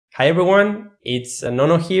Hi everyone, it's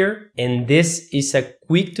Nono here, and this is a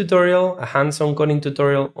quick tutorial, a hands-on coding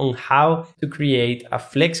tutorial on how to create a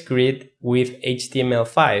flex grid with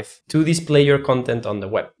HTML5 to display your content on the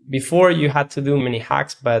web. Before you had to do many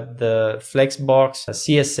hacks, but the Flexbox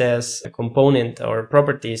CSS component or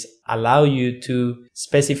properties allow you to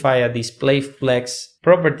specify a display flex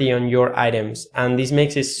property on your items, and this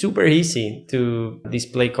makes it super easy to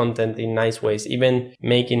display content in nice ways, even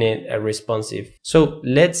making it responsive. So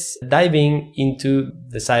let's dive into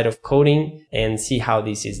the side of coding and see how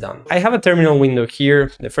this is done. I have a terminal window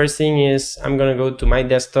here. The first thing is I'm gonna go to my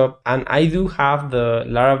desktop, and I do have the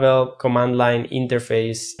Laravel command line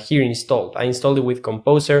interface here installed. I installed it with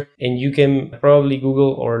Composer, and you can probably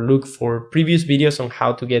Google or look for previous videos on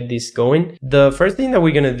how to get this going. The first thing that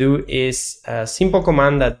we're gonna do is a simple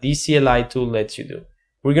command that this CLI tool lets you do.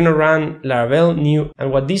 We're going to run Laravel new,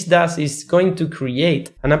 and what this does is going to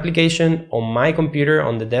create an application on my computer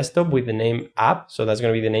on the desktop with the name app. So that's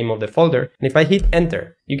going to be the name of the folder. And if I hit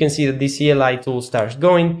enter, you can see that the CLI tool starts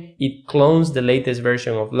going. It clones the latest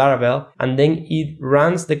version of Laravel, and then it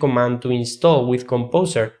runs the command to install with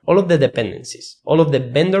Composer all of the dependencies, all of the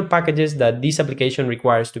vendor packages that this application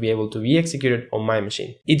requires to be able to be executed on my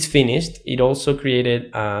machine. It's finished. It also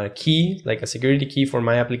created a key, like a security key for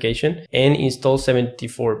my application, and installed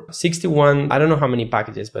 61, I don't know how many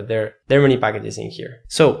packages, but there are many packages in here.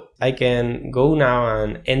 So I can go now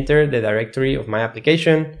and enter the directory of my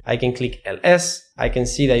application. I can click ls. I can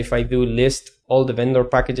see that if I do list all the vendor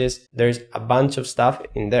packages, there's a bunch of stuff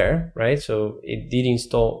in there, right? So it did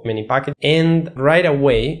install many packages, and right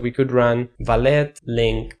away we could run valet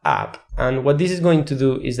link app. And what this is going to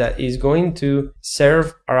do is that it's going to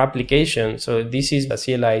serve our application. So this is a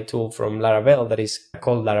CLI tool from Laravel that is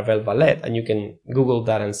called Laravel Valet, and you can Google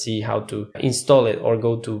that and see how to install it, or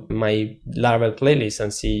go to my Laravel playlist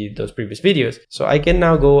and see those previous videos. So I can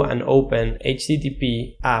now go and open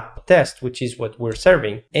HTTP app test, which is what we're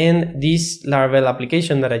serving. And this Laravel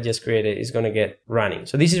application that I just created is going to get running.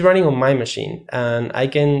 So this is running on my machine, and I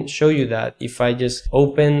can show you that if I just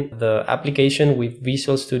open the application with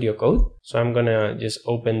Visual Studio Code. So I'm gonna just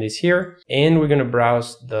open this here, and we're gonna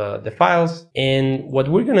browse the files. And what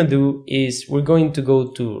we're gonna do is we're going to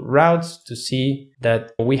go to routes to see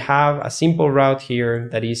that we have a simple route here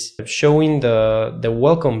that is showing the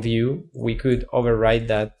welcome view. We could override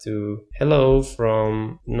that to hello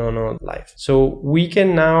from Nono Live. So we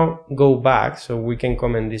can now go back, so we can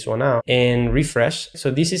comment this one out and refresh.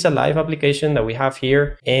 So this is a live application that we have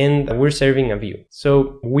here, and we're serving a view.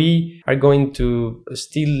 So we are going to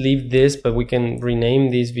still leave this, but we can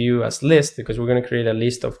rename this view as list, because we're going to create a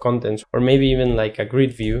list of contents, or maybe even like a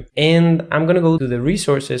grid view. And I'm going to go to the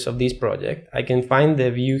resources of this project. I can find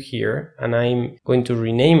the view here, and I'm going to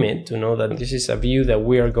rename it to know that this is a view that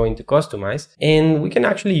we are going to customize. And we can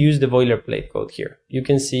actually use the boilerplate code here. You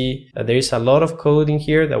can see that there is a lot of code in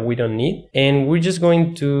here that we don't need, and we're just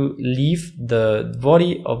going to leave the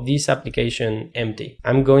body of this application empty.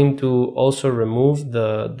 I'm going to also remove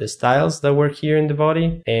the styles that were here in the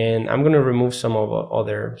body, and I'm going to remove some of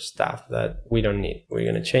other stuff that we don't need. We're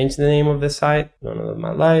going to change the name of the site, Nono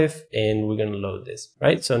My Life, and we're going to load this,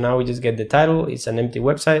 right? So now we just get the title. It's an empty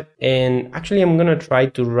website. And actually I'm going to try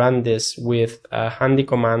to run this with a handy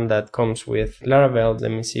command that comes with Laravel.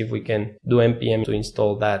 Let me see if we can do npm to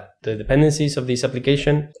install the dependencies of this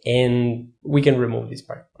application, and we can remove this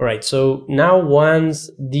part. All right, so now once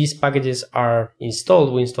these packages are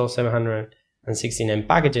installed, we install 769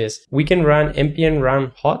 packages, we can run npm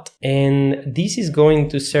run hot, and this is going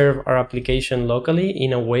to serve our application locally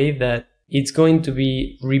in a way that it's going to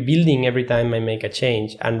be rebuilding every time I make a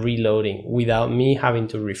change and reloading without me having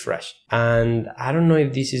to refresh. And I don't know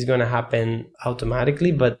if this is going to happen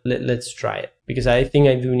automatically, but let's try it, because I think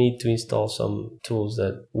I do need to install some tools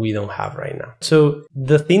that we don't have right now. So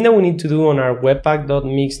the thing that we need to do on our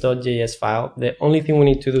webpack.mix.js file, the only thing we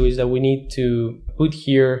need to do is that we need to put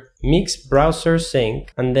here mix browser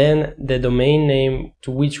sync, and then the domain name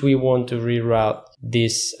to which we want to reroute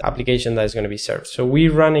this application that is going to be served. So we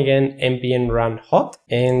run again npm run hot,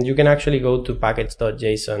 and you can actually go to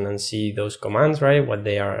package.json and see those commands, right? What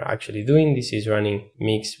they are actually doing. This is running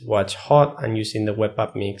mix watch hot and using the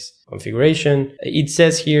webpack mix configuration. It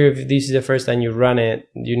says here, if this is the first time you run it,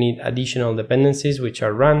 you need additional dependencies which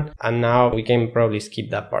are run, and now we can probably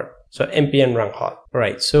skip that part. So npm run hot. All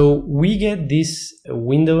right, so we get this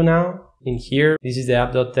window now in here. This is the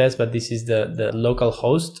app.test, but this is the local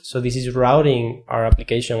host. So this is routing our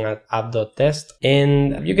application at app.test.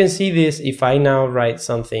 And you can see this if I now write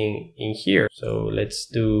something in here. So let's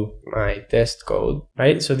do my test code,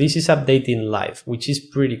 right? So this is updating live, which is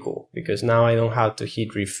pretty cool because now I don't have to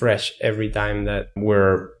hit refresh every time that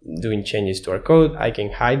we're doing changes to our code. I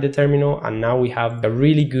can hide the terminal, and now we have a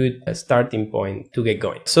really good starting point to get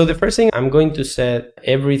going. So the first thing, I'm going to set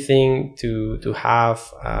everything to have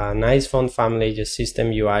a nice font family, just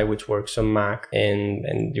system UI, which works on Mac,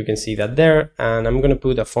 and you can see that there. And I'm going to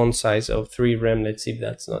put a font size of 3 rem. Let's see if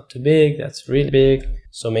that's not too big. That's really big.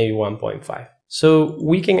 So maybe 1.5. So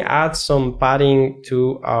we can add some padding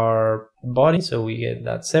to our body. So we get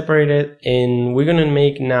that separated, and we're going to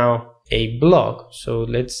make now a block. So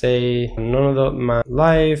let's say none.mat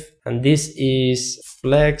live, and this is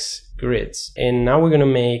flex grids. And now we're going to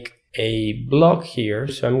make a block here.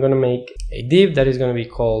 So I'm going to make a div that is going to be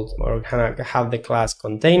called, or kind of have the class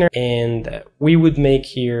container, and we would make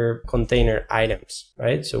here container items,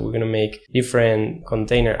 right? So we're going to make different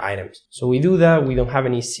container items. So we do that. We don't have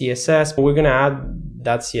any CSS, but we're going to add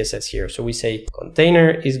that CSS here. So we say container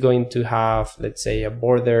is going to have, let's say, a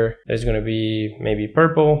border that's going to be maybe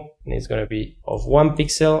purple, and it's going to be of 1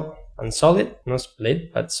 pixel and solid, not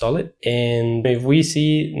split, but solid. And if we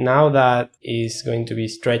see now that is going to be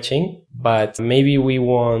stretching, but maybe we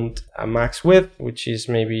want a max width, which is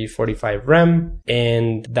maybe 45 rem,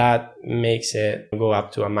 and that makes it go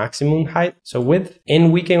up to a maximum height, so width.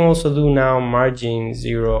 And we can also do now margin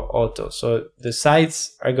 0 auto. So the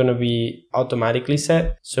sides are going to be automatically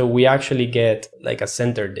set. So we actually get like a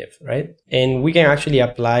center div, right? And we can actually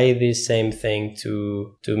apply this same thing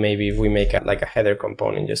to maybe if we make like a header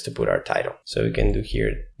component just to put our title. So we can do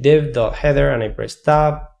here div.header, and I press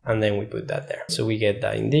tab, and then we put that there. So we get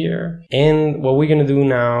that in there. And what we're going to do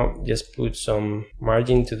now, just put some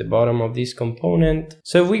margin to the bottom of this component.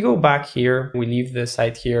 So if we go back here, we leave the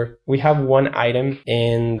site here, we have one item.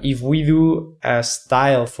 And if we do a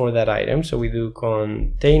style for that item, so we do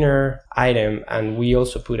container item, and we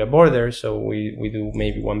also put a border. So we do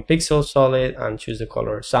maybe 1 pixel solid and choose the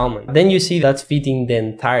color salmon. Then you see that's fitting the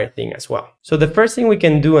entire thing as well. So the first thing we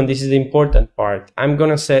can do, and this is the important part, I'm going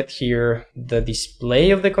to set here the display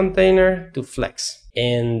of the container to flex.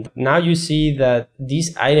 And now you see that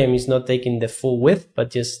this item is not taking the full width, but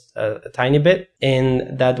just a tiny bit,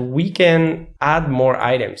 and that we can add more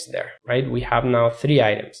items there, right? We have now 3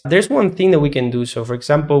 items. There's one thing that we can do. So for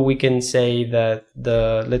example, we can say that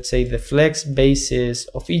let's say the flex basis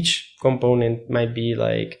of each component might be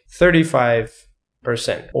like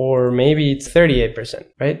 35%, or maybe it's 38%,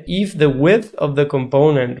 right? If the width of the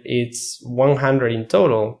component is 100 in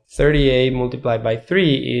total, 38 multiplied by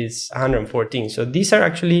 3 is 114. So these are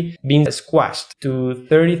actually being squashed to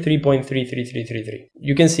 33.33333.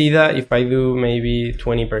 You can see that if I do maybe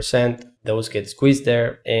 20%, those get squeezed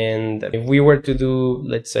there. And if we were to do,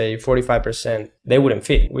 let's say 45%, they wouldn't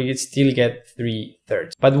fit. We could still get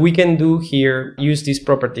 3/3. But we can do here, use this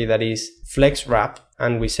property that is flex wrap,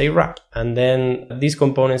 and we say wrap. And then these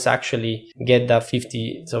components actually get that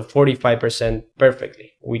 45%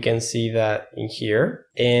 perfectly. We can see that in here.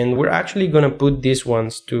 And we're actually going to put these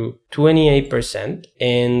ones to 28%.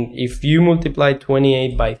 And if you multiply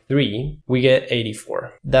 28 by 3, we get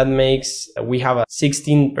 84. That makes, we have a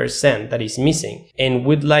 16% that is missing. And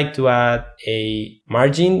we'd like to add a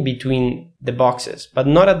margin between the boxes, but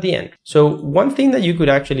not at the end. So one thing that you could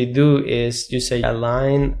actually do is you say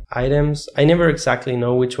align items. I never exactly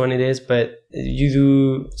know which one it is, but you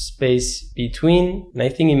do space between, and I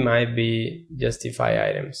think it might be justify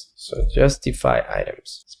items. So justify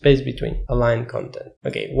items, space between, align content.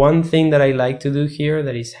 Okay, one thing that I like to do here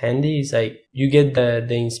that is handy is like you get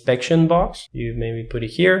the inspection box. You maybe put it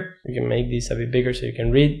here. You can make this a bit bigger so you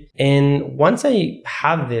can read. And once I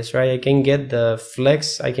have this, right, I can get the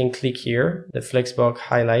flex. I can click here, the Flexbox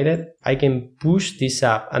highlighted. I can push this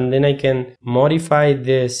up, and then I can modify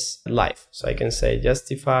this live. So I can say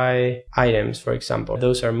justify items, for example.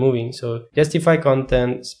 Those are moving. So justify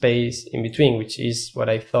content space in between, which is what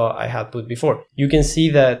I thought I had put before. You can see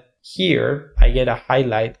that here I get a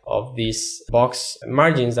highlight of these box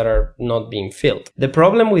margins that are not being filled. The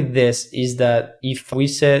problem with this is that if we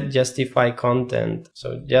set justify content,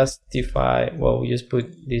 so justify, well, we just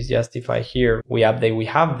put this justify here, we update, we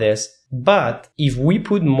have this. But if we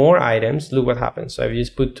put more items, look what happens. So if you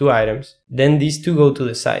just put 2 items, then these 2 go to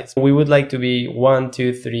the sides. We would like to be 1,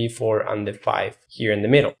 2, 3, 4, and the 5 here in the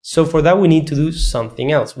middle. So for that, we need to do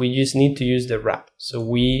something else. We just need to use the wrap. So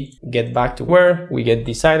we get back to where we get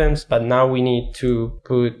these items, but now we need to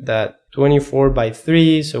put that 24 by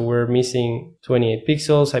 3, so we're missing 28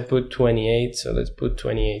 pixels. I put 28, so let's put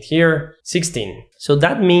 28 here. 16. So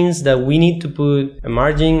that means that we need to put a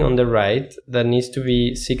margin on the right that needs to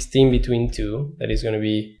be 16 between 2. That is going to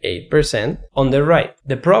be 8% on the right.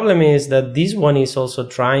 The problem is that this one is also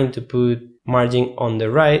trying to put margin on the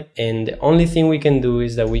right, and the only thing we can do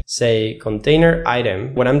is that we say container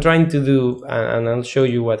item. What I'm trying to do, and I'll show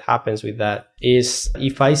you what happens with that, is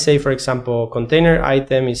if I say, for example, container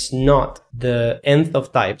item is not the nth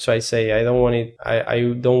of type, so I say I don't want it,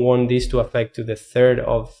 I don't want this to affect to the third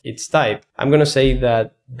of its type, I'm going to say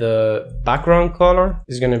that the background color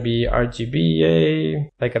is going to be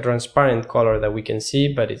RGBA, like a transparent color that we can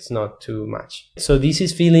see, but it's not too much. So this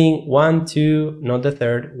is feeling 1, 2, not the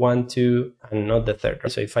third, 1, 2, and not the third.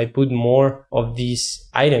 So if I put more of these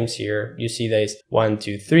items here, you see that it's 1,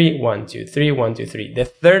 2, 3, 1, 2, 3, 1, 2, 3. The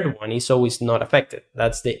third one is always not affected.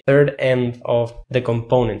 That's the third end of the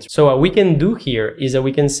components. So what we can do here is that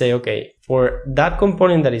we can say, okay, for that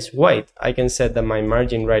component that is white, I can set that my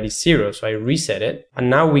margin right is 0. So I reset it, and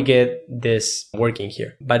now we get this working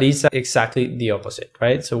here. But it's exactly the opposite,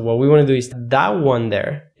 right? So what we want to do is that one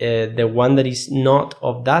there, the one that is not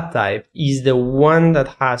of that type, is the one that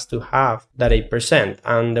has to have that 8%,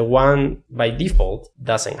 and the one by default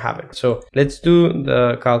doesn't have it. So let's do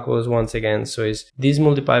the calculus once again. So it's this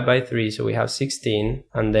multiplied by 3, so we have 16,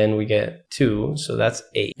 and then we get 2, so that's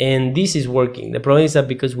 8. And this is working. The problem is that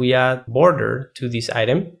because we add border to this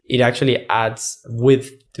item, it actually adds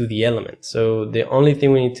width to the element. So the only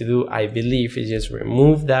thing we need to do, I believe, is just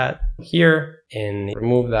remove that here and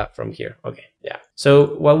remove that from here. Okay, yeah.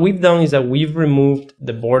 So what we've done is that we've removed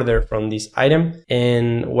the border from this item,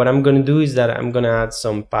 and what I'm going to do is that I'm going to add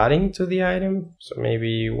some padding to the item. So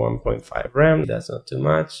maybe 1.5 rem, that's not too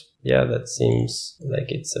much. Yeah, that seems like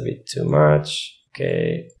it's a bit too much.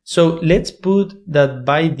 Okay, so let's put that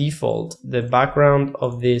by default, the background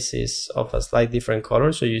of this is of a slight different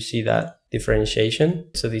color. So you see that differentiation.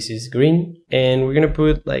 So this is green, and we're going to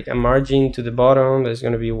put like a margin to the bottom. There's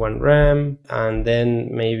going to be 1 rem, and then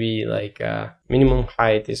maybe like a minimum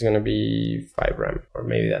height is going to be 5 rem, or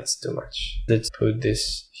maybe that's too much. Let's put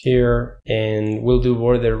this here, and we'll do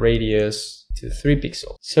border radius to 3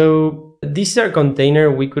 pixels. So this is our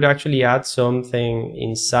container. We could actually add something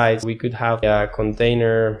inside. We could have a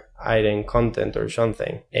container item content or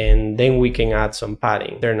something, and then we can add some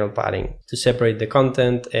padding, internal padding, to separate the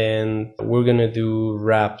content. And we're gonna do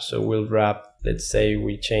wrap. So we'll wrap, let's say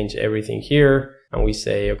we change everything here, and we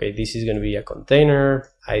say, okay, this is going to be a container,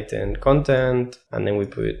 item content, and then we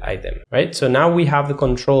put item, right? So now we have the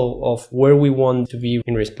control of where we want to be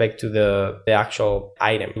in respect to the actual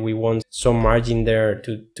item. We want some margin there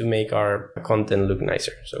to make our content look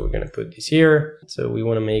nicer. So we're going to put this here. So we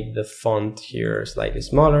want to make the font here slightly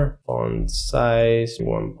smaller, font size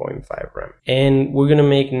 1.5 rem. And we're going to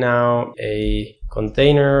make now a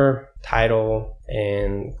container title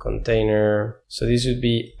and container. So this would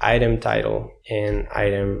be item title and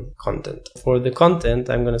item content. For the content,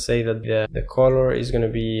 I'm going to say that the color is going to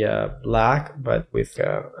be black, but with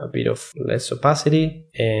a bit of less opacity.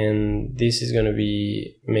 And this is going to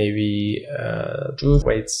be maybe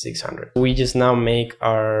weight 600. We just now make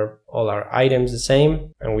all our items the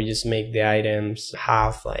same, and we just make the items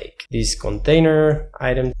have like this container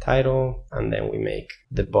item title, and then we make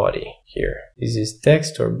the body here. This is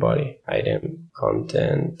text or body, item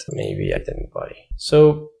content, maybe item body.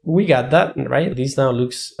 So we got that, right? This now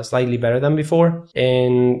looks slightly better than before,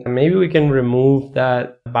 and maybe we can remove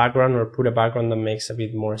that background or put a background that makes a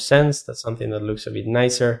bit more sense. That's something that looks a bit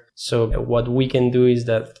nicer. So what we can do is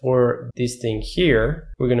that for this thing here,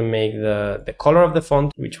 we're going to make the color of the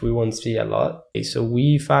font, which we won't see a lot. Okay, so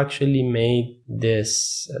we've actually made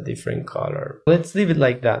this a different color. Let's leave it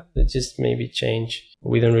like that. Let's just maybe change.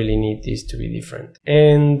 We don't really need this to be different.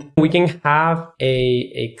 And we can have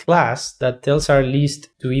a class that tells our list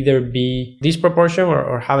to either be this proportion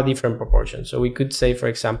or have a different proportion. So we could say, for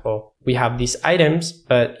example, we have these items,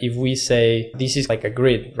 but if we say this is like a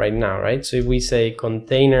grid right now, right? So if we say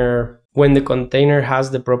container, when the container has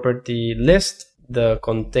the property list, the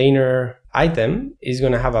container item is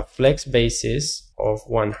going to have a flex basis of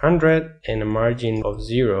 100 and a margin of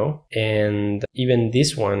 0, and even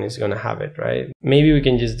this one is going to have it, right? Maybe we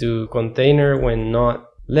can just do container when not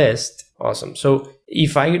list. Awesome. So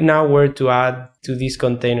if I now were to add to this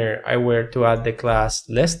container, I were to add the class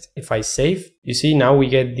list. If I save, you see now we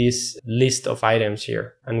get this list of items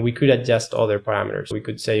here, and we could adjust other parameters. We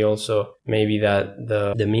could say also maybe that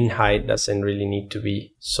the min height doesn't really need to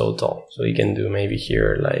be so tall. So we can do maybe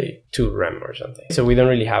here like 2 rem or something. So we don't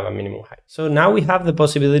really have a minimum height. So now we have the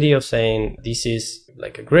possibility of saying this is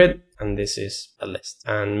like a grid, and this is a list.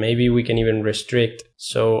 And maybe we can even restrict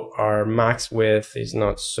so our max width is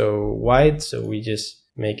not so wide, so we just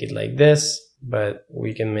make it like this, but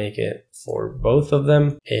we can make it for both of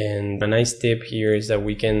them. And a nice tip here is that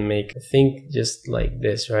we can make, I think, just like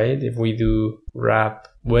this, right? If we do wrap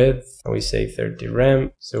width and we say 30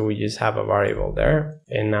 rem, so we just have a variable there.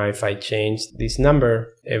 And now if I change this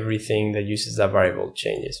number, everything that uses that variable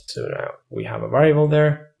changes. So now we have a variable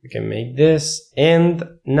there. We can make this, and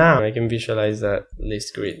now I can visualize that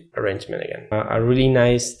list grid arrangement again. A really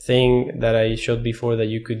nice thing that I showed before that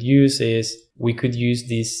you could use is we could use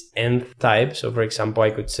this nth type. So for example, I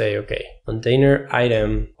could say, okay, container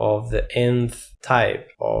item of the nth type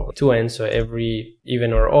of 2n, so every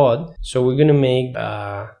even or odd. So we're gonna make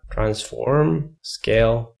transform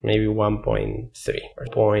scale maybe 1.3 or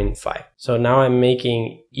 0.5. So now I'm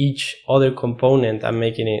making each other component, I'm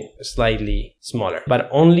making it slightly smaller, but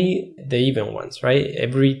only the even ones, right?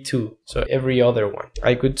 Every 2, so every other one.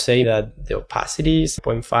 I could say that the opacity is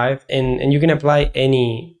 0.5, and you can apply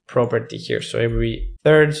any property here. So every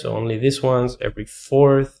third, so only these ones, every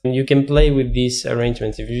fourth. And you can play with these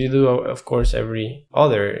arrangements. If you do, of course, every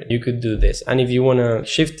other, you could do this. And if you want to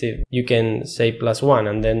shift it, you can say +1,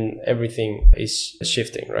 and then everything is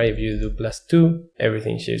shifting, right? If you do +2,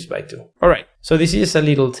 everything shifts by 2. All right. So this is a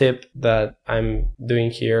little tip that I'm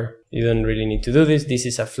doing here. You don't really need to do this. This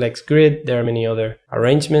is a flex grid. There are many other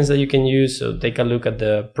arrangements that you can use. So take a look at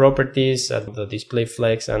the properties, at the display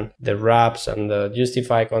flex and the wraps and the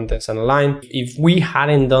justify contents and align. If we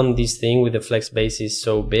hadn't done this thing with the flex base is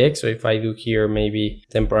so big, so if I do here maybe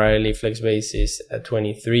temporarily flex base is at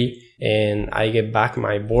 23 and I get back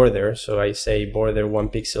my border, so I say border 1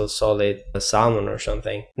 pixel solid salmon or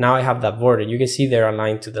something. Now I have that border. You can see they're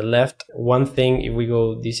aligned to the left. One thing, if we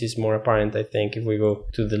go, this is more apparent, I think, if we go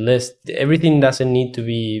to the list, everything doesn't need to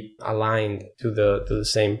be aligned to the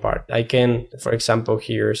same part. I can, for example,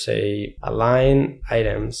 here say align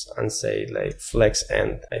items and say like flex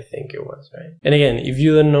end, I think it was, right? And again, if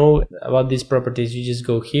you don't know about these properties, you just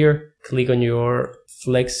go here, click on your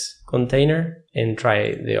flex container and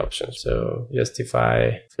try the options. So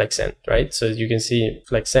justify flex end, right? So you can see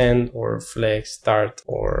flex end or flex start,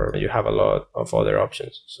 or you have a lot of other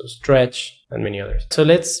options. So stretch and many others. So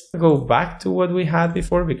let's go back to what we had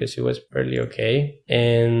before because it was fairly okay.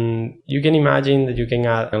 And you can imagine that you can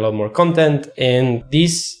add a lot more content, and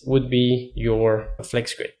this would be your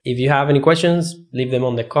flex grid. If you have any questions, leave them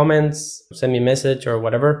on the comments, send me a message or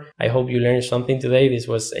whatever. I hope you learned something today. This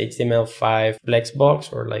was HTML5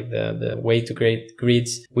 Flexbox, or like the way to create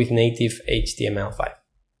grids with native HTML5.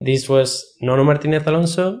 This was Nono Martinez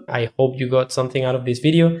Alonso. I hope you got something out of this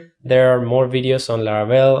video. There are more videos on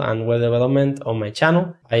Laravel and web development on my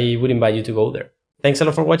channel. I would invite you to go there. Thanks a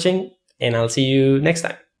lot for watching, and I'll see you next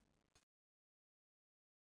time.